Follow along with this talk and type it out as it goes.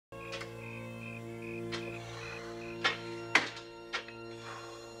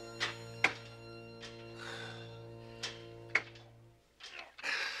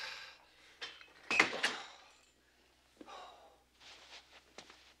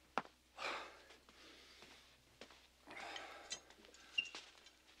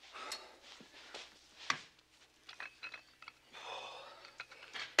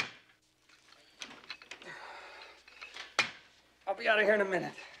be out of here in a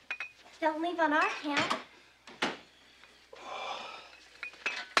minute. Don't leave on our account.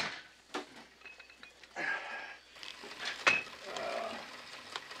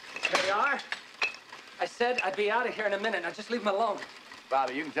 There you are. I said I'd be out of here in a minute. Now just leave him alone.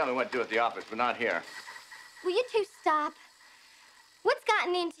 Bobby, you can tell me what to do at the office, but not here. Will you two stop? What's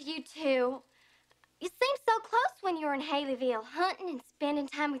gotten into you two? You seemed so close when you were in Haleyville, hunting and spending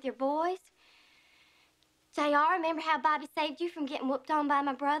time with your boys. JR, remember how Bobby saved you from getting whooped on by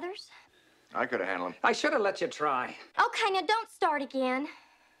my brothers? I could have handled him. I should have let you try. Okay, now don't start again.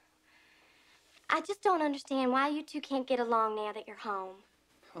 I just don't understand why you two can't get along now that you're home.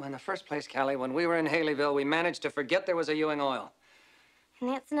 Well, in the first place, Callie, when we were in Haleyville, we managed to forget there was a Ewing oil. And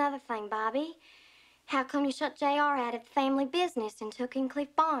that's another thing, Bobby. How come you shut JR out of the family business and took in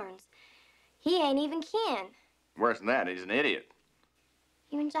Cliff Barnes? He ain't even kin. Worse than that, he's an idiot.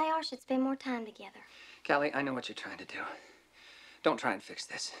 You and JR should spend more time together. Callie, I know what you're trying to do. Don't try and fix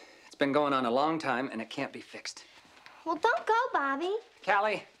this. It's been going on a long time, and it can't be fixed. Well, don't go, Bobby.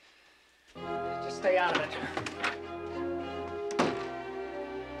 Callie, just stay out of it.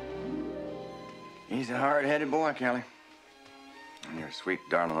 He's a hard-headed boy, Kelly. And you're a sweet,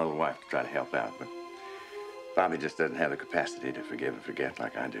 darling little wife to try to help out, but Bobby just doesn't have the capacity to forgive and forget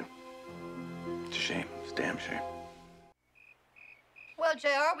like I do. It's a shame. It's a damn shame. Well,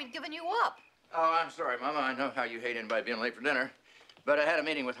 JR, we've given you up. Oh, I'm sorry, Mama. I know how you hate anybody being late for dinner. But I had a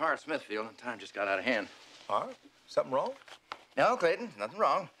meeting with Horace Smithfield, and time just got out of hand. Hart? Something wrong? No, Clayton, nothing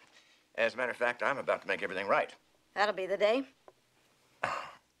wrong. As a matter of fact, I'm about to make everything right. That'll be the day.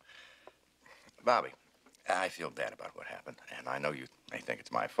 Bobby, I feel bad about what happened, and I know you may think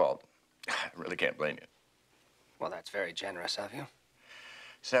it's my fault. I really can't blame you. Well, that's very generous of you.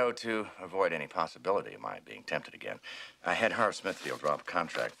 So, to avoid any possibility of my being tempted again, I had Horace Smithfield draw up a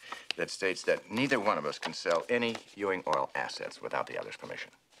contract that states that neither one of us can sell any Ewing oil assets without the other's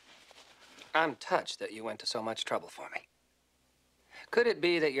permission. I'm touched that you went to so much trouble for me. Could it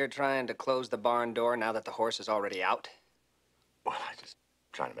be that you're trying to close the barn door now that the horse is already out? Well, I'm just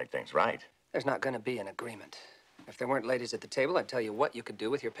trying to make things right. There's not going to be an agreement. If there weren't ladies at the table, I'd tell you what you could do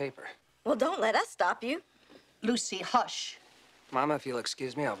with your paper. Well, don't let us stop you. Lucy, hush. Mama, if you'll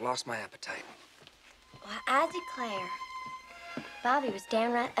excuse me, I've lost my appetite. Well, I declare, Bobby was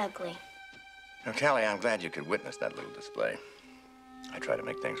downright ugly. Now, Callie, I'm glad you could witness that little display. I try to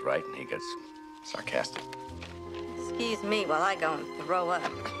make things right, and he gets sarcastic. Excuse me while I go and throw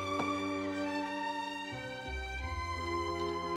up.